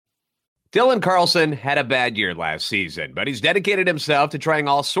Dylan Carlson had a bad year last season, but he's dedicated himself to trying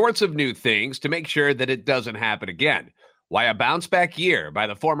all sorts of new things to make sure that it doesn't happen again. Why a bounce-back year by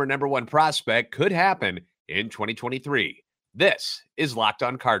the former number one prospect could happen in 2023. This is Locked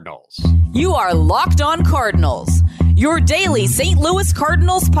On Cardinals. You are Locked On Cardinals, your daily St. Louis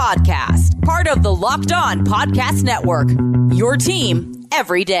Cardinals podcast, part of the Locked On Podcast Network, your team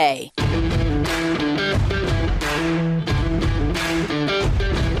every day.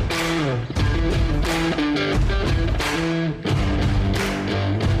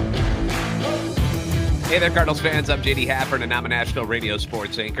 Hey there, Cardinals fans. I'm JD Hafford, and I'm a national radio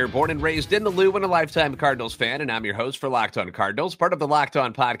sports anchor, born and raised in the Lou and a lifetime Cardinals fan, and I'm your host for Locked On Cardinals, part of the Locked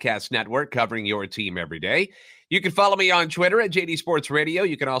On Podcast Network, covering your team every day. You can follow me on Twitter at JD Sports Radio.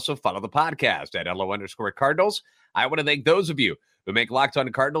 You can also follow the podcast at LO_Cardinals. I want to thank those of you who make Locked On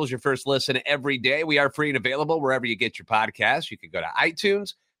Cardinals your first listen every day. We are free and available wherever you get your podcasts. You can go to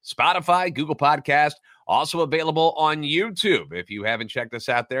iTunes, Spotify, Google Podcast, also available on YouTube. If you haven't checked us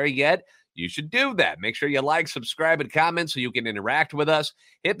out there yet, you should do that. Make sure you like, subscribe, and comment so you can interact with us.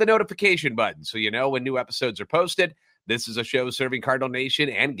 Hit the notification button so you know when new episodes are posted. This is a show serving Cardinal Nation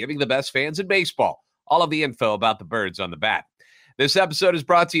and giving the best fans in baseball all of the info about the birds on the bat. This episode is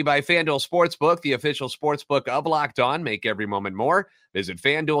brought to you by FanDuel Sportsbook, the official sportsbook of Locked On. Make every moment more. Visit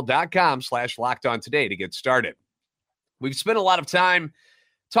FanDuel.com/LockedOn today to get started. We've spent a lot of time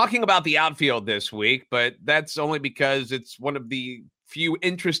talking about the outfield this week, but that's only because it's one of the few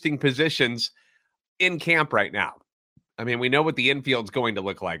interesting positions in camp right now. I mean, we know what the infield's going to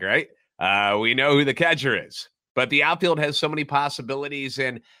look like, right? We know who the catcher is, but the outfield has so many possibilities,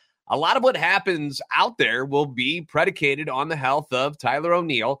 and a lot of what happens out there will be predicated on the health of Tyler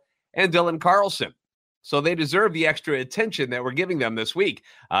O'Neill and Dylan Carlson. So they deserve the extra attention that we're giving them this week.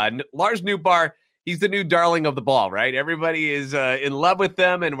 Lars Nootbaar, he's the new darling of the ball, right? Everybody is in love with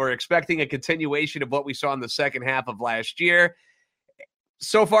them, and we're expecting a continuation of what we saw in the second half of last year.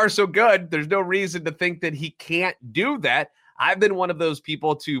 So far, so good. There's no reason to think that he can't do that. I've been one of those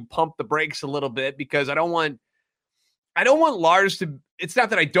people to pump the brakes a little bit because I don't want Lars to. It's not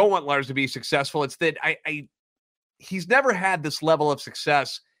that I don't want Lars to be successful. It's that he's never had this level of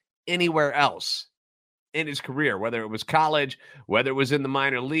success anywhere else in his career, whether it was college, whether it was in the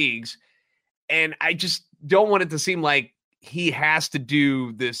minor leagues. And I just don't want it to seem like he has to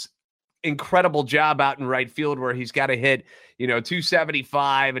do this incredible job out in right field where he's got to hit,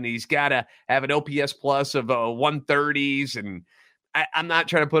 275 and he's got to have an OPS plus of 130s. And I'm not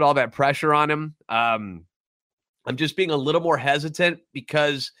trying to put all that pressure on him. I'm just being a little more hesitant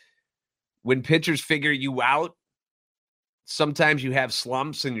because when pitchers figure you out, sometimes you have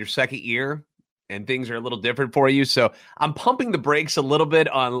slumps in your second year and things are a little different for you. So I'm pumping the brakes a little bit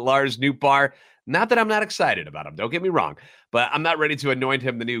on Lars Nootbaar. Not that I'm not excited about him, don't get me wrong, but I'm not ready to anoint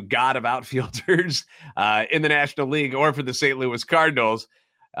him the new god of outfielders in the National League or for the St. Louis Cardinals.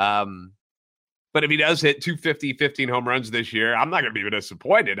 But if he does hit 250, 15 home runs this year, I'm not going to be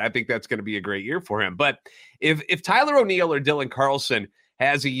disappointed. I think that's going to be a great year for him. But if Tyler O'Neill or Dylan Carlson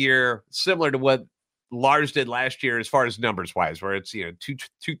has a year similar to what Lars did last year as far as numbers-wise, where it's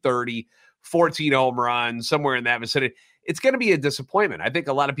 230, 14 home runs, somewhere in that vicinity, it's going to be a disappointment. I think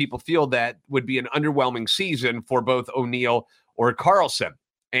a lot of people feel that would be an underwhelming season for both O'Neill or Carlson.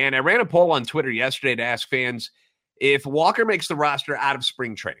 And I ran a poll on Twitter yesterday to ask fans, if Walker makes the roster out of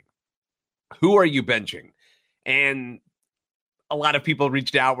spring training, who are you benching? And a lot of people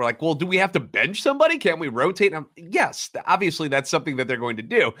reached out, were like, well, do we have to bench somebody? Can't we rotate them? Yes, obviously that's something that they're going to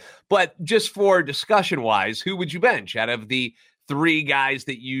do. But just for discussion-wise, who would you bench out of the three guys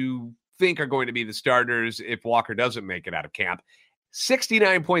that you think are going to be the starters if Walker doesn't make it out of camp?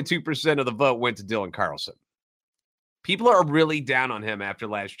 69.2% of the vote went to Dylan Carlson. People are really down on him after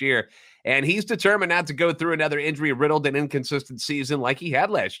last year, and he's determined not to go through another injury-riddled and inconsistent season like he had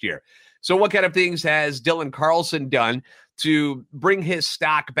last year. So what kind of things has Dylan Carlson done to bring his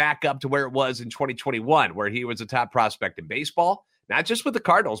stock back up to where it was in 2021, where he was a top prospect in baseball? Not just with the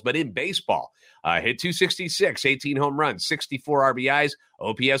Cardinals, but in baseball. Hit 266, 18 home runs, 64 RBIs,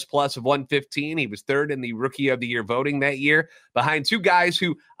 OPS plus of 115. He was third in the Rookie of the Year voting that year, behind two guys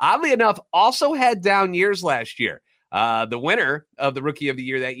who, oddly enough, also had down years last year. The winner of the Rookie of the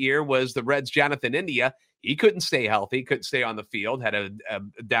Year that year was the Reds' Jonathan India. He couldn't stay healthy, couldn't stay on the field, had a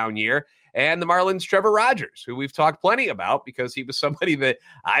down year. And the Marlins' Trevor Rogers, who we've talked plenty about because he was somebody that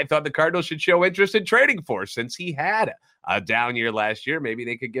I thought the Cardinals should show interest in trading for since he had a down year last year. Maybe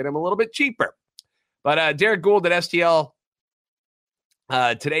they could get him a little bit cheaper. But Derek Gould at STL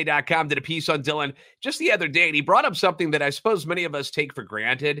Today.com did a piece on Dylan just the other day, and he brought up something that I suppose many of us take for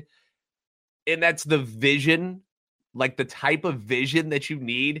granted, and that's the vision, like the type of vision that you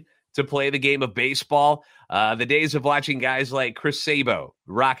need to play the game of baseball. The days of watching guys like Chris Sabo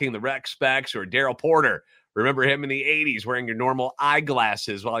rocking the rec specs or Daryl Porter, remember him in the 80s wearing your normal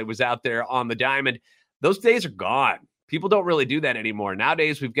eyeglasses while he was out there on the diamond. Those days are gone. People don't really do that anymore.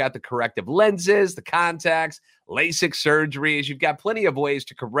 Nowadays, we've got the corrective lenses, the contacts, LASIK surgeries. You've got plenty of ways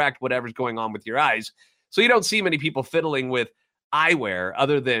to correct whatever's going on with your eyes. So you don't see many people fiddling with eyewear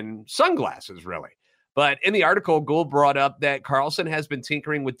other than sunglasses, really. But in the article, Gould brought up that Carlson has been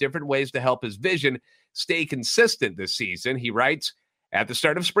tinkering with different ways to help his vision stay consistent this season. He writes, at the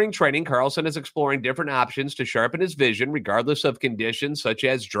start of spring training, Carlson is exploring different options to sharpen his vision, regardless of conditions such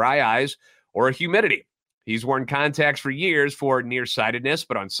as dry eyes or humidity. He's worn contacts for years for nearsightedness,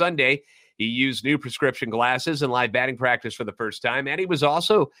 but on Sunday, he used new prescription glasses in live batting practice for the first time, and he was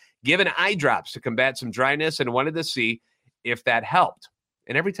also given eye drops to combat some dryness and wanted to see if that helped.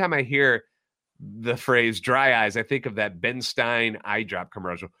 And every time I hear the phrase dry eyes, I think of that Ben Stein eye drop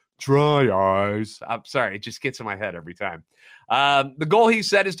commercial. Dry eyes. I'm sorry, it just gets in my head every time. The goal, he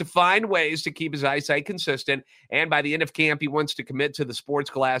said, is to find ways to keep his eyesight consistent, and by the end of camp, he wants to commit to the sports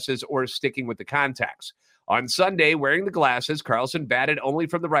glasses or sticking with the contacts. On Sunday, wearing the glasses, Carlson batted only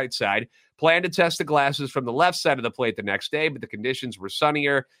from the right side, planned to test the glasses from the left side of the plate the next day, but the conditions were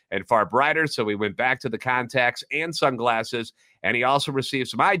sunnier and far brighter, so he went back to the contacts and sunglasses, and he also received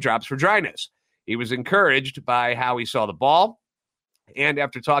some eye drops for dryness. He was encouraged by how he saw the ball, and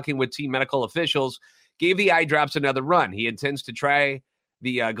after talking with team medical officials, gave the eye drops another run. He intends to try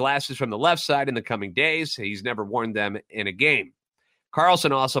the glasses from the left side in the coming days. He's never worn them in a game.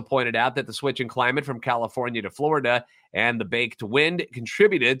 Carlson also pointed out that the switch in climate from California to Florida and the baked wind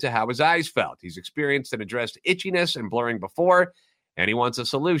contributed to how his eyes felt. He's experienced and addressed itchiness and blurring before, and he wants a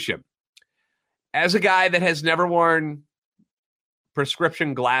solution. As a guy that has never worn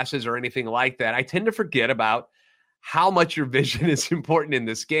prescription glasses or anything like that, I tend to forget about how much your vision is important in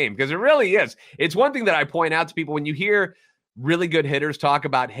this game, because it really is. It's one thing that I point out to people when you hear really good hitters talk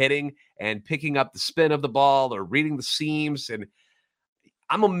about hitting and picking up the spin of the ball or reading the seams, and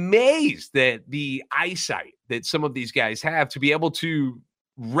I'm amazed that the eyesight that some of these guys have to be able to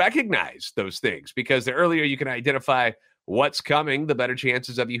recognize those things, because the earlier you can identify what's coming, the better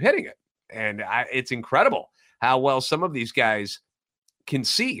chances of you hitting it. And it's incredible how well some of these guys can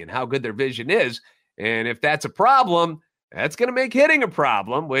see and how good their vision is. And if that's a problem, that's going to make hitting a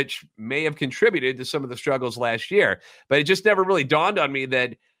problem, which may have contributed to some of the struggles last year. But it just never really dawned on me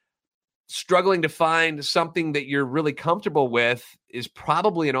that struggling to find something that you're really comfortable with is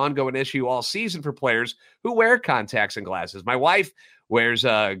probably an ongoing issue all season for players who wear contacts and glasses. My wife wears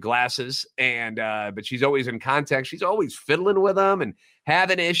glasses, but she's always in contacts. She's always fiddling with them and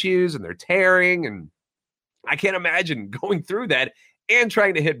having issues, and they're tearing. And I can't imagine going through that and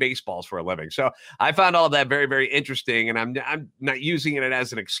trying to hit baseballs for a living. So I found all of that very, very interesting, and I'm not using it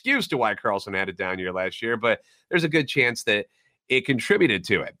as an excuse to why Carlson had a down year last year, but there's a good chance that it contributed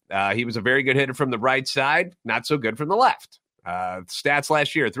to it. He was a very good hitter from the right side, not so good from the left. Stats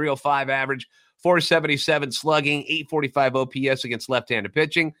last year, 305 average, 477 slugging, 845 OPS against left-handed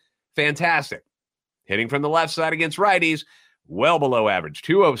pitching. Fantastic. Hitting from the left side against righties, well below average,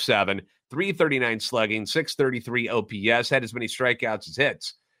 207, 339 slugging, 633 OPS, had as many strikeouts as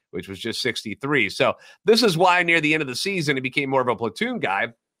hits, which was just 63. So this is why near the end of the season, he became more of a platoon guy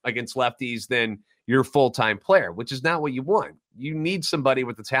against lefties than your full-time player, which is not what you want. You need somebody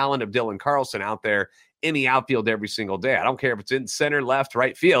with the talent of Dylan Carlson out there in the outfield every single day. I don't care if it's in center, left,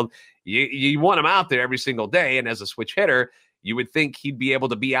 right field. You want him out there every single day. And as a switch hitter, you would think he'd be able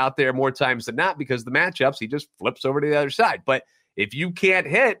to be out there more times than not, because the matchups, he just flips over to the other side. But if you can't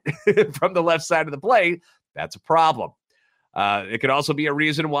hit from the left side of the plate, that's a problem. It could also be a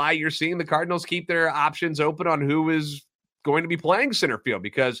reason why you're seeing the Cardinals keep their options open on who is going to be playing center field,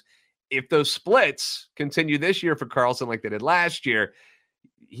 because if those splits continue this year for Carlson like they did last year,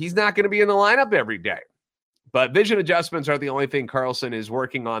 he's not going to be in the lineup every day. But vision adjustments are the only thing Carlson is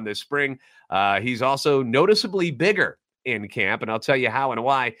working on this spring. He's also noticeably bigger in camp, and I'll tell you how and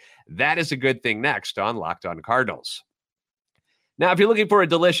why. That is a good thing next on Locked On Cardinals. Now, if you're looking for a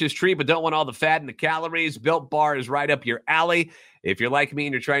delicious treat but don't want all the fat and the calories, Built Bar is right up your alley. If you're like me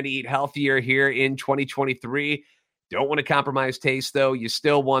and you're trying to eat healthier here in 2023, don't want to compromise taste, though. You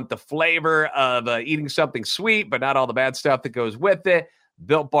still want the flavor of eating something sweet, but not all the bad stuff that goes with it.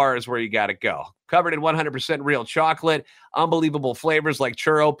 Built Bar is where you got to go. Covered in 100% real chocolate, unbelievable flavors like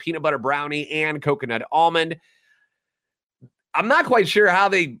churro, peanut butter brownie, and coconut almond. I'm not quite sure how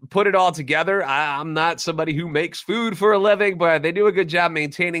they put it all together. I'm not somebody who makes food for a living, but they do a good job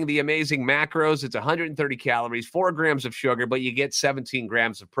maintaining the amazing macros. It's 130 calories, 4 grams of sugar, but you get 17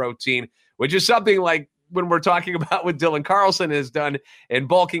 grams of protein, which is something like when we're talking about what Dylan Carlson has done and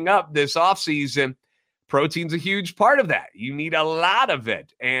bulking up this offseason, protein's a huge part of that. You need a lot of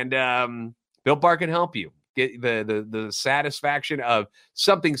it. And Built Bar can help you get the satisfaction of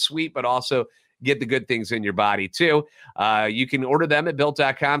something sweet, but also get the good things in your body too. You can order them at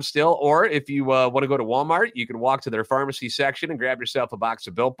Built.com still, or if you want to go to Walmart, you can walk to their pharmacy section and grab yourself a box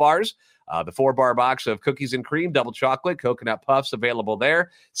of Built Bars. The 4-bar box of cookies and cream, double chocolate, coconut puffs available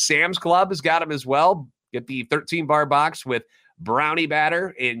there. Sam's Club has got them as well. Get the 13-bar box with brownie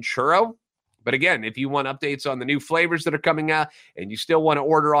batter and churro. But again, if you want updates on the new flavors that are coming out and you still want to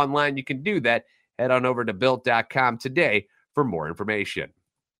order online, you can do that. Head on over to Built.com today for more information.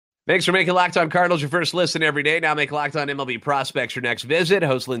 Thanks for making Locked On Cardinals your first listen every day. Now make Locked On MLB Prospects your next visit.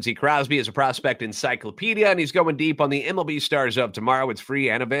 Host Lindsey Crosby is a prospect encyclopedia, and he's going deep on the MLB stars of tomorrow. It's free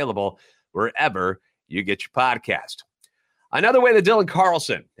and available wherever you get your podcast. Another way that Dylan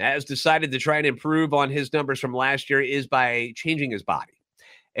Carlson has decided to try and improve on his numbers from last year is by changing his body.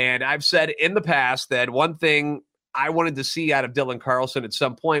 And I've said in the past that one thing I wanted to see out of Dylan Carlson at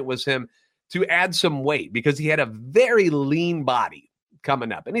some point was him to add some weight, because he had a very lean body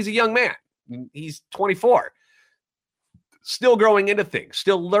coming up. And he's a young man. He's 24. Still growing into things,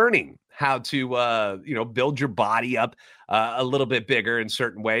 still learning how to, build your body up a little bit bigger in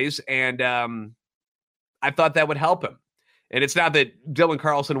certain ways. And I thought that would help him. And it's not that Dylan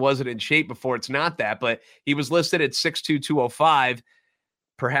Carlson wasn't in shape before. It's not that, but he was listed at 6'2", 205.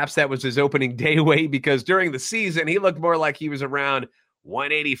 Perhaps that was his opening day weight, because during the season, he looked more like he was around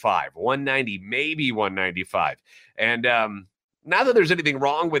 185, 190, maybe 195. And not that there's anything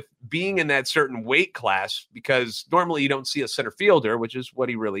wrong with being in that certain weight class, because normally you don't see a center fielder, which is what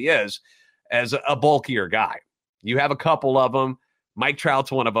he really is, as a bulkier guy. You have a couple of them. Mike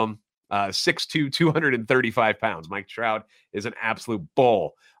Trout's one of them, 6'2", 235 pounds. Mike Trout is an absolute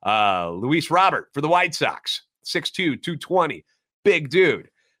bull. Luis Robert for the White Sox, 6'2", 220, big dude.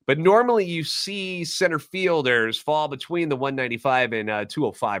 But normally you see center fielders fall between the 195 and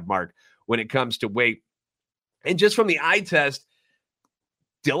 205 mark when it comes to weight. And just from the eye test,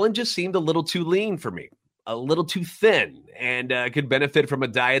 Dylan just seemed a little too lean for me, a little too thin, and could benefit from a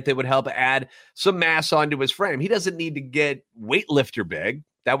diet that would help add some mass onto his frame. He doesn't need to get weightlifter big.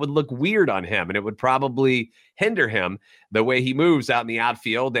 That would look weird on him, and it would probably hinder him the way he moves out in the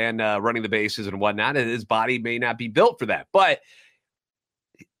outfield and running the bases and whatnot. And his body may not be built for that. But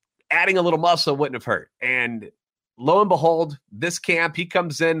adding a little muscle wouldn't have hurt. And lo and behold, this camp, he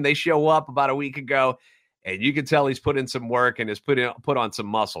comes in, they show up about a week ago, and you can tell he's put in some work and has put on some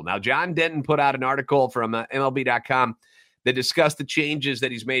muscle. Now, John Denton put out an article from MLB.com that discussed the changes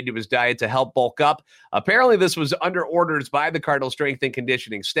that he's made to his diet to help bulk up. Apparently, this was under orders by the Cardinal strength and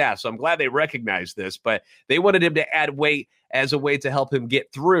conditioning staff, so I'm glad they recognized this, but they wanted him to add weight as a way to help him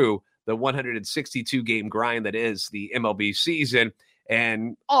get through the 162-game grind that is the MLB season,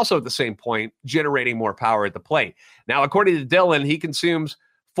 and also at the same point, generating more power at the plate. Now, according to Dylan, he consumes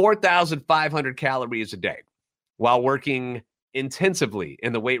 4,500 calories a day while working intensively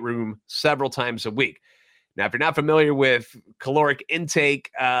in the weight room several times a week. Now, if you're not familiar with caloric intake,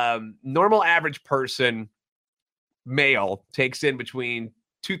 normal average person, male, takes in between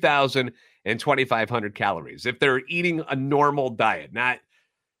 2,000 and 2,500 calories. If they're eating a normal diet, not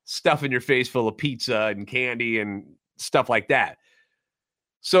stuffing your face full of pizza and candy and stuff like that.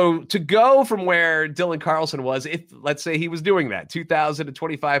 So to go from where Dylan Carlson was, if let's say he was doing that, 2,000 to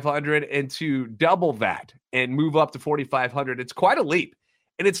 2,500, and to double that and move up to 4,500, it's quite a leap.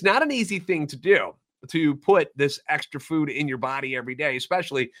 And it's not an easy thing to do, to put this extra food in your body every day,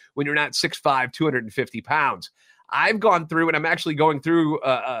 especially when you're not 6'5", 250 pounds. I've gone through, and I'm actually going through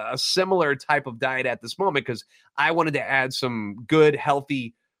a similar type of diet at this moment because I wanted to add some good,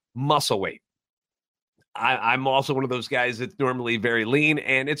 healthy muscle weight. I'm also one of those guys that's normally very lean,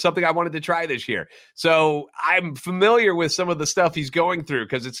 and it's something I wanted to try this year. So I'm familiar with some of the stuff he's going through,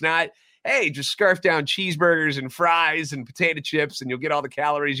 because it's not, hey, just scarf down cheeseburgers and fries and potato chips and you'll get all the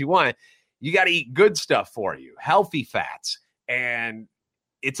calories you want. You got to eat good stuff for you, healthy fats. And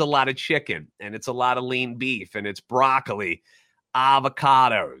it's a lot of chicken, and it's a lot of lean beef, and it's broccoli,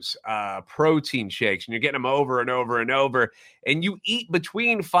 avocados, protein shakes, and you're getting them over and over and over. And you eat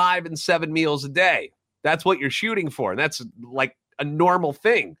between 5 and 7 meals a day. That's what you're shooting for. And that's like a normal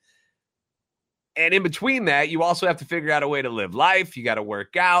thing. And in between that, you also have to figure out a way to live life. You got to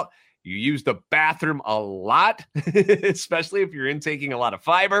work out. You use the bathroom a lot, especially if you're intaking a lot of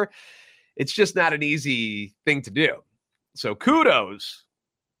fiber. It's just not an easy thing to do. So kudos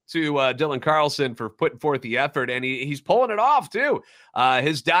to Dylan Carlson for putting forth the effort. And he's pulling it off, too.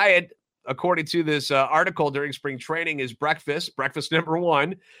 His diet, according to this article during spring training, is breakfast number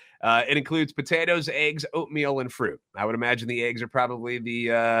one. It includes potatoes, eggs, oatmeal, and fruit. I would imagine the eggs are probably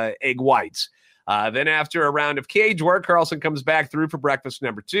the egg whites. Then after a round of cage work, Carlson comes back through for breakfast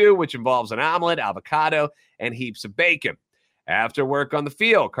number 2, which involves an omelet, avocado, and heaps of bacon. After work on the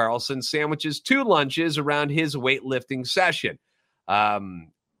field, Carlson sandwiches 2 lunches around his weightlifting session.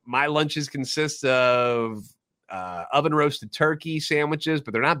 My lunches consist of oven-roasted turkey sandwiches,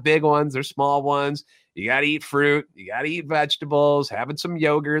 but they're not big ones. They're small ones. You got to eat fruit. You got to eat vegetables, having some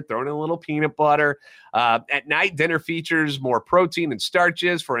yogurt, throwing in a little peanut butter. At night, dinner features more protein and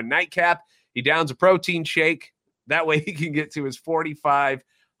starches. For a nightcap, he downs a protein shake. That way he can get to his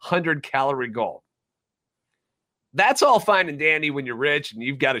 4,500-calorie goal. That's all fine and dandy when you're rich and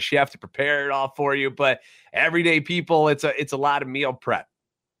you've got a chef to prepare it all for you. But everyday people, it's a lot of meal prep.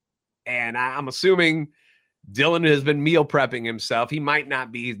 And I'm assuming Dylan has been meal prepping himself. He might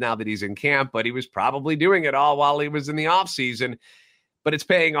not be now that he's in camp, but he was probably doing it all while he was in the offseason. But it's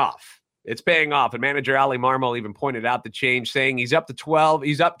paying off. It's paying off. And manager Ali Marmol even pointed out the change, saying he's up 12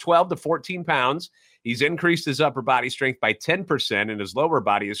 to 14 pounds. He's increased his upper body strength by 10%, and his lower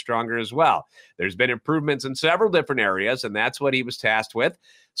body is stronger as well. There's been improvements in several different areas, and that's what he was tasked with.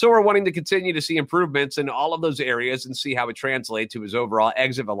 So we're wanting to continue to see improvements in all of those areas and see how it translates to his overall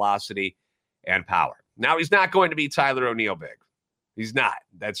exit velocity and power. Now, he's not going to be Tyler O'Neill big. He's not.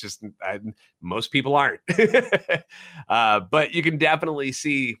 That's just most people aren't. But you can definitely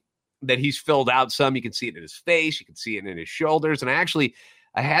see that he's filled out some. You can see it in his face. You can see it in his shoulders. And I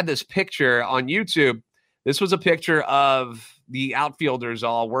had this picture on YouTube. This was a picture of the outfielders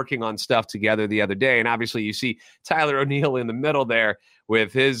all working on stuff together the other day. And obviously you see Tyler O'Neill in the middle there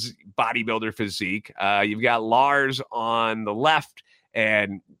with his bodybuilder physique. You've got Lars on the left,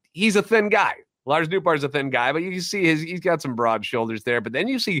 and he's a thin guy. Lars Nootbaar's a thin guy, but you can see he's got some broad shoulders there. But then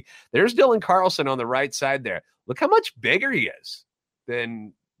you see there's Dylan Carlson on the right side there. Look how much bigger he is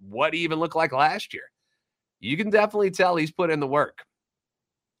than what he even looked like last year. You can definitely tell he's put in the work.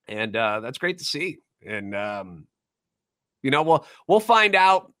 And that's great to see. And, we'll find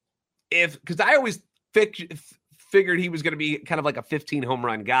out because I always figured he was going to be kind of like a 15 home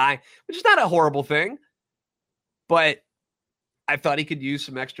run guy, which is not a horrible thing. But I thought he could use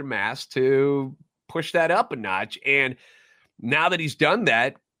some extra mass to push that up a notch. And now that he's done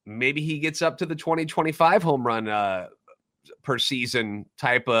that, maybe he gets up to the 20-25 home run per season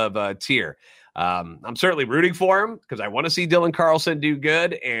type of tier. I'm certainly rooting for him because I want to see Dylan Carlson do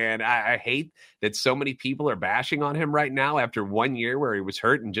good. And I hate that so many people are bashing on him right now after 1 year where he was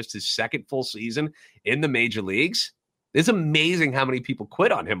hurt in just his second full season in the major leagues. It's amazing how many people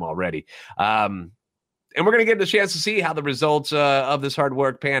quit on him already. And we're going to get the chance to see how the results of this hard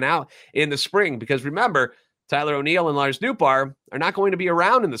work pan out in the spring. Because remember, Tyler O'Neill and Lars Nootbaar are not going to be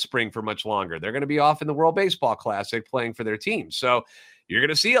around in the spring for much longer. They're going to be off in the World Baseball Classic playing for their team. So you're going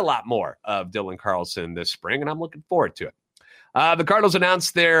to see a lot more of Dylan Carlson this spring, and I'm looking forward to it. The Cardinals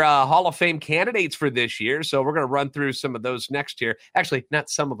announced their Hall of Fame candidates for this year, so we're going to run through some of those next year. Actually, not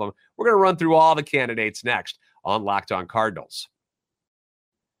some of them. We're going to run through all the candidates next on Locked On Cardinals.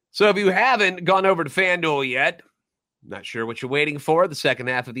 So if you haven't gone over to FanDuel yet, not sure what you're waiting for. The second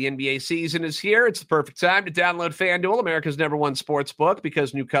half of the NBA season is here. It's the perfect time to download FanDuel, America's #1 sports book,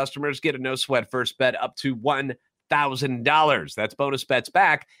 because new customers get a no-sweat first bet up to $1,000. That's bonus bets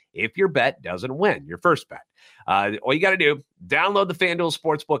back if your bet doesn't win, your first bet. All you got to do, download the FanDuel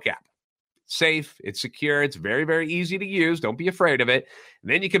Sportsbook app. Safe, it's secure, it's very, very easy to use. Don't be afraid of it. And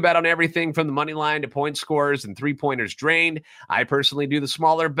then you can bet on everything from the money line to point scores and three-pointers drained. I personally do the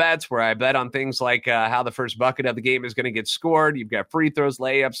smaller bets where I bet on things like how the first bucket of the game is going to get scored. You've got free throws,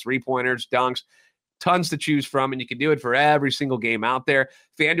 layups, three-pointers, dunks, tons to choose from, and you can do it for every single game out there.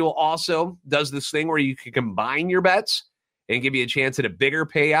 FanDuel also does this thing where you can combine your bets and give you a chance at a bigger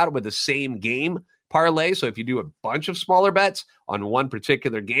payout with the same game parlay. So if you do a bunch of smaller bets on one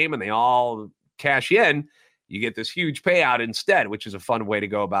particular game and they all cash in, you get this huge payout instead, which is a fun way to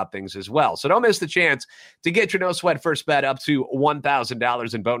go about things as well. So don't miss the chance to get your no sweat first bet up to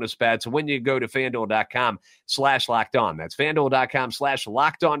 $1,000 in bonus bets when you go to FanDuel.com/lockedon. That's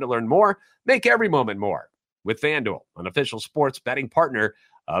FanDuel.com/lockedon to learn more. Make every moment more with FanDuel, an official sports betting partner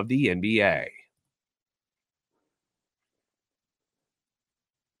of the NBA.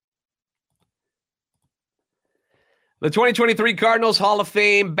 The 2023 Cardinals Hall of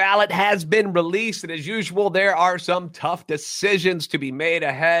Fame ballot has been released, and as usual, there are some tough decisions to be made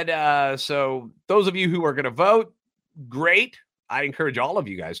ahead. So those of you who are going to vote, great. I encourage all of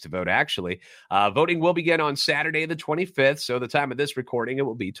you guys to vote, actually. Voting will begin on Saturday, the 25th. So the time of this recording, it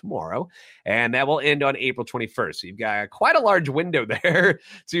will be tomorrow. And that will end on April 21st. So you've got quite a large window there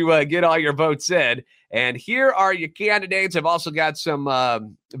to get all your votes in. And here are your candidates. I've also got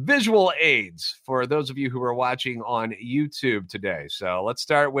some visual aids for those of you who are watching on YouTube today. So let's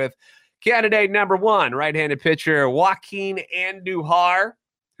start with candidate number 1, right-handed pitcher Joaquin Andujar,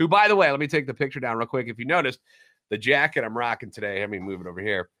 who, by the way, let me take the picture down real quick. If you noticed, the jacket I'm rocking today, let me move it over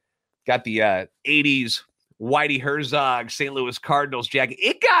here, got the 80s Whitey Herzog St. Louis Cardinals jacket.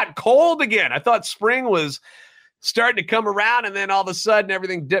 It got cold again. I thought spring was starting to come around, and then all of a sudden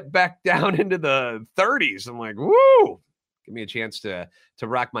everything dipped back down into the 30s. I'm like, woo! Give me a chance to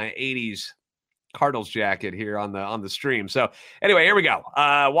rock my 80s Cardinals jacket here on the stream. So anyway, here we go.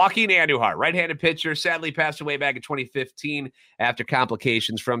 Joaquin Andujar, right-handed pitcher, sadly passed away back in 2015 after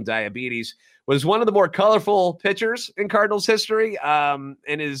complications from diabetes. Was one of the more colorful pitchers in Cardinals history.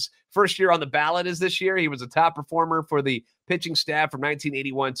 In his first year on the ballot is this year. He was a top performer for the pitching staff from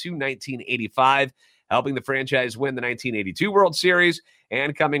 1981 to 1985. Helping the franchise win the 1982 World Series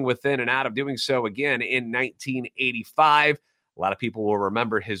and coming within and out of doing so again in 1985. A lot of people will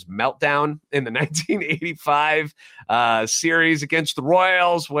remember his meltdown in the 1985 series against the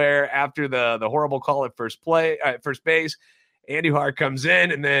Royals, where after the horrible call at first base, Andujar comes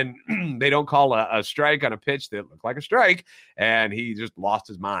in and then they don't call a strike on a pitch that looked like a strike, and he just lost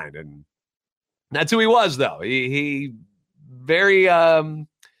his mind. And that's who he was, though. He very,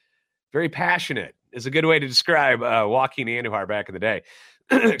 very passionate is a good way to describe Joaquin Andujar back in the day.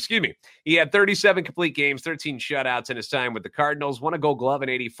 Excuse me. He had 37 complete games, 13 shutouts in his time with the Cardinals, won a Gold Glove in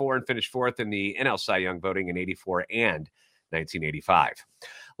 84 and finished 4th in the NL Cy Young voting in 84 and 1985.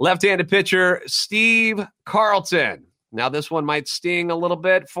 Left-handed pitcher Steve Carlton. Now, this one might sting a little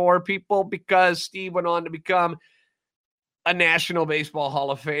bit for people because Steve went on to become a National Baseball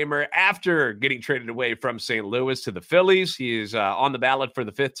Hall of Famer after getting traded away from St. Louis to the Phillies. He is on the ballot for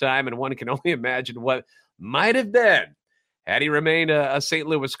the 5th time, and one can only imagine what might have been had he remained a St.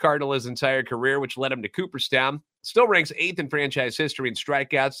 Louis Cardinal his entire career, which led him to Cooperstown. Still ranks 8th in franchise history in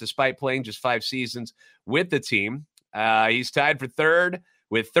strikeouts, despite playing just 5 seasons with the team. He's tied for 3rd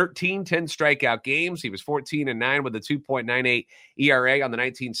with 13 10-strikeout games. He was 14-9 with a 2.98 ERA on the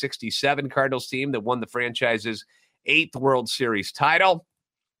 1967 Cardinals team that won the franchise's 8th World Series title.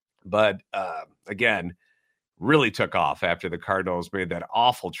 But again, really took off after the Cardinals made that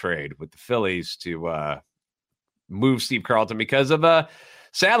awful trade with the Phillies to move Steve Carlton because of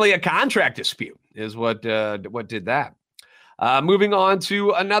sadly a contract dispute is what did that. Moving on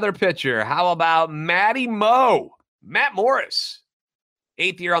to another pitcher. How about Matty Mo? Matt Morris.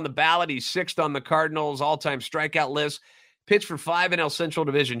 8th year on the ballot. He's 6th on the Cardinals all-time strikeout list. Pitched for 5 NL Central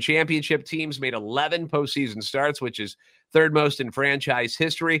Division championship teams, made 11 postseason starts, which is 3rd most in franchise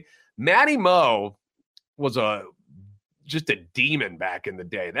history. Matty Mo was just a demon back in the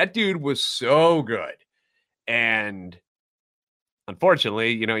day. That dude was so good. And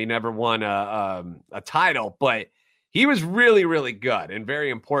unfortunately, he never won a title, but he was really, really good and very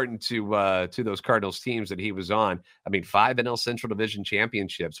important to those Cardinals teams that he was on. I mean, 5 NL Central Division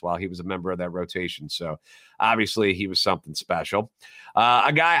championships while he was a member of that rotation. So obviously he was something special.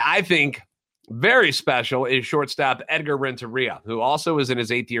 A guy I think very special is shortstop Edgar Renteria, who also is in his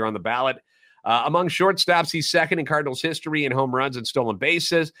 8th year on the ballot. Among shortstops, he's 2nd in Cardinals history in home runs and stolen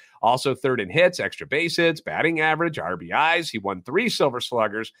bases, also 3rd in hits, extra base hits, batting average, RBIs. He won 3 Silver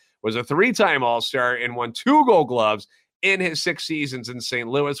Sluggers, was a 3-time All-Star, and won 2 Gold Gloves in his 6 seasons in St.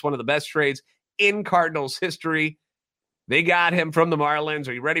 Louis. One of the best trades in Cardinals history. They got him from the Marlins.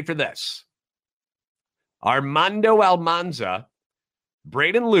 Are you ready for this? Armando Almanza,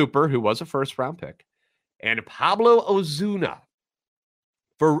 Braden Looper, who was a first-round pick, and Pablo Ozuna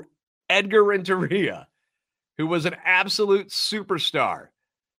for Edgar Renteria, who was an absolute superstar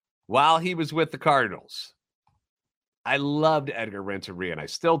while he was with the Cardinals. I loved Edgar Renteria, and I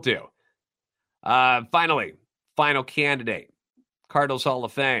still do. Finally, final candidate, Cardinals Hall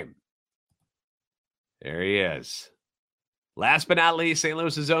of Fame. There he is. Last but not least, St.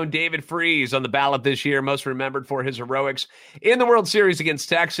 Louis's own David Freese on the ballot this year, most remembered for his heroics in the World Series against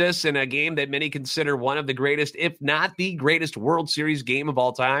Texas in a game that many consider one of the greatest, if not the greatest World Series game of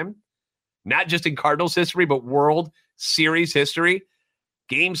all time. Not just in Cardinals history, but World Series history.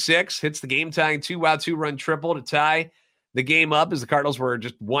 Game 6 hits the game-tying 2-out, 2-run triple to tie the game up as the Cardinals were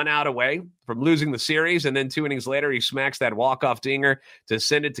just 1 out away from losing the series. And then 2 innings later, he smacks that walk-off dinger to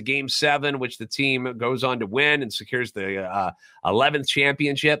send it to Game 7, which the team goes on to win and secures the 11th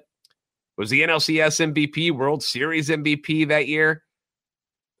championship. Was the NLCS MVP, World Series MVP that year.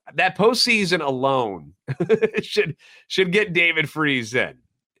 that postseason alone should get David Freese in.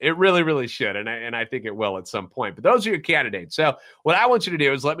 It really, really should, and I think it will at some point. But those are your candidates. So what I want you to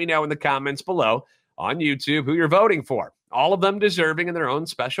do is let me know in the comments below on YouTube who you're voting for. All of them deserving in their own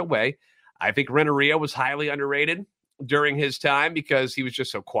special way. I think Renteria was highly underrated during his time because he was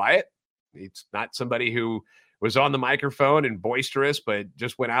just so quiet. He's not somebody who was on the microphone and boisterous, but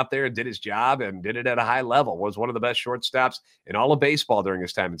just went out there and did his job and did it at a high level, was one of the best shortstops in all of baseball during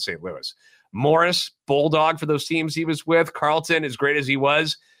his time in St. Louis. Morris, bulldog for those teams he was with. Carlton, as great as he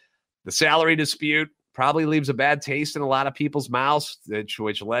was, the salary dispute probably leaves a bad taste in a lot of people's mouths,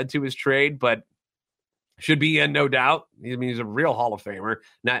 which led to his trade, but should be in, no doubt. I mean, he's a real Hall of Famer.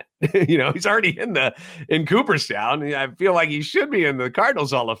 Not, he's already in Cooperstown. I feel like he should be in the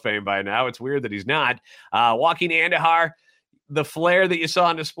Cardinals Hall of Fame by now. It's weird that he's not. Joaquin Andujar, the flair that you saw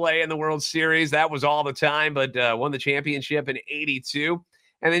on display in the World Series, that was all the time, but won the championship in 82.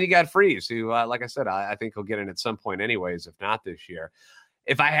 And then you got Freese, who, like I said, I think he'll get in at some point anyways, if not this year.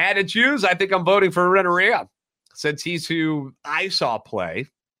 If I had to choose, I think I'm voting for Renteria, since he's who I saw play.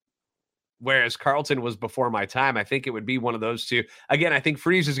 Whereas Carlton was before my time. I think it would be one of those two. Again, I think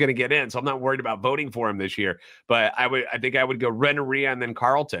Freese is going to get in, so I'm not worried about voting for him this year. But I think I would go Renteria and then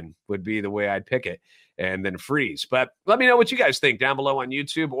Carlton would be the way I'd pick it, and then Freese. But let me know what you guys think down below on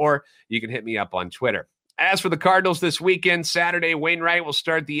YouTube, or you can hit me up on Twitter. As for the Cardinals this weekend, Saturday, Wainwright will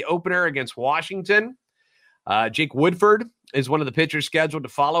start the opener against Washington. Jake Woodford is one of the pitchers scheduled to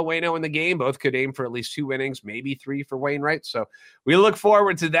follow Waino in the game. Both could aim for at least 2 innings, maybe 3 for Wainwright. So we look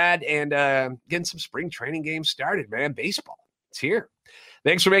forward to that and getting some spring training games started, man. Baseball, it's here.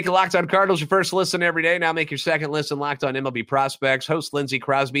 Thanks for making Locked On Cardinals your first listen every day. Now make your second listen Locked On MLB Prospects. Host Lindsey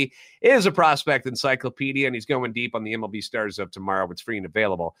Crosby is a prospect encyclopedia, and he's going deep on the MLB stars of tomorrow. It's free and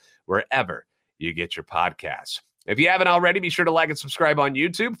available wherever you get your podcasts. If you haven't already, be sure to like and subscribe on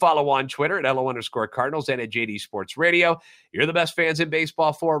YouTube. Follow on Twitter at @LO_Cardinals and at JD Sports Radio. You're the best fans in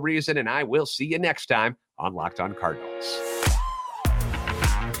baseball for a reason, and I will see you next time on Locked On Cardinals.